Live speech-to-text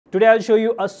Today I'll show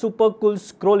you a super cool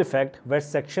scroll effect where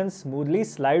sections smoothly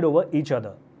slide over each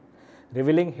other,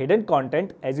 revealing hidden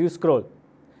content as you scroll.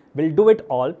 We'll do it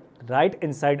all right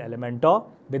inside Elementor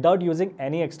without using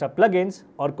any extra plugins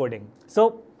or coding.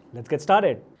 So let's get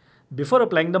started. Before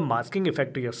applying the masking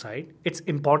effect to your site, it's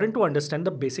important to understand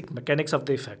the basic mechanics of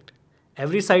the effect.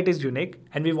 Every site is unique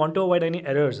and we want to avoid any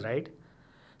errors, right?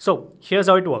 So here's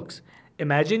how it works.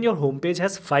 Imagine your homepage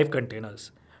has 5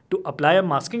 containers. To apply a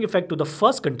masking effect to the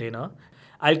first container,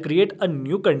 I'll create a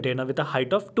new container with a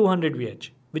height of 200 VH,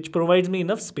 which provides me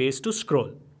enough space to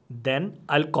scroll. Then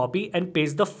I'll copy and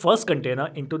paste the first container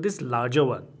into this larger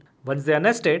one. Once they are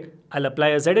nested, I'll apply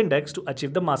a Z-index to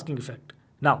achieve the masking effect.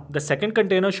 Now, the second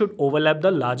container should overlap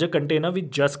the larger container we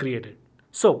just created.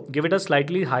 So, give it a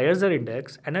slightly higher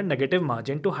Z-index and a negative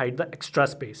margin to hide the extra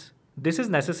space. This is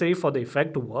necessary for the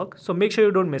effect to work, so make sure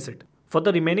you don't miss it. For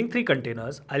the remaining 3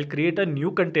 containers, I'll create a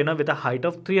new container with a height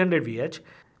of 300 VH,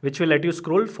 which will let you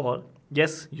scroll for,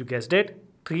 yes, you guessed it,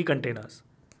 3 containers.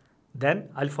 Then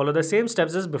I'll follow the same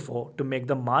steps as before to make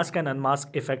the mask and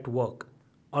unmask effect work.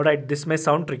 Alright, this may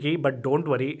sound tricky, but don't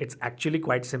worry, it's actually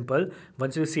quite simple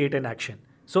once you see it in action.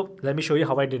 So let me show you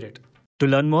how I did it. To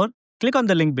learn more, click on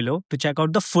the link below to check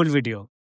out the full video.